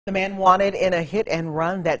The man wanted in a hit and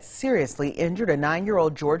run that seriously injured a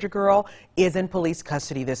 9-year-old Georgia girl is in police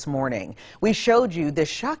custody this morning. We showed you this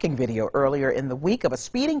shocking video earlier in the week of a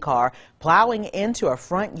speeding car plowing into a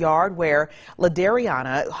front yard where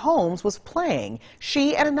LaDariana Holmes was playing.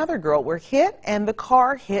 She and another girl were hit and the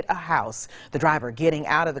car hit a house. The driver getting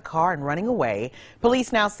out of the car and running away.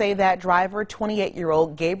 Police now say that driver,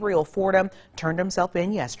 28-year-old Gabriel Fordham, turned himself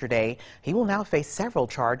in yesterday. He will now face several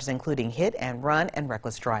charges including hit and run and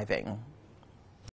reckless driving.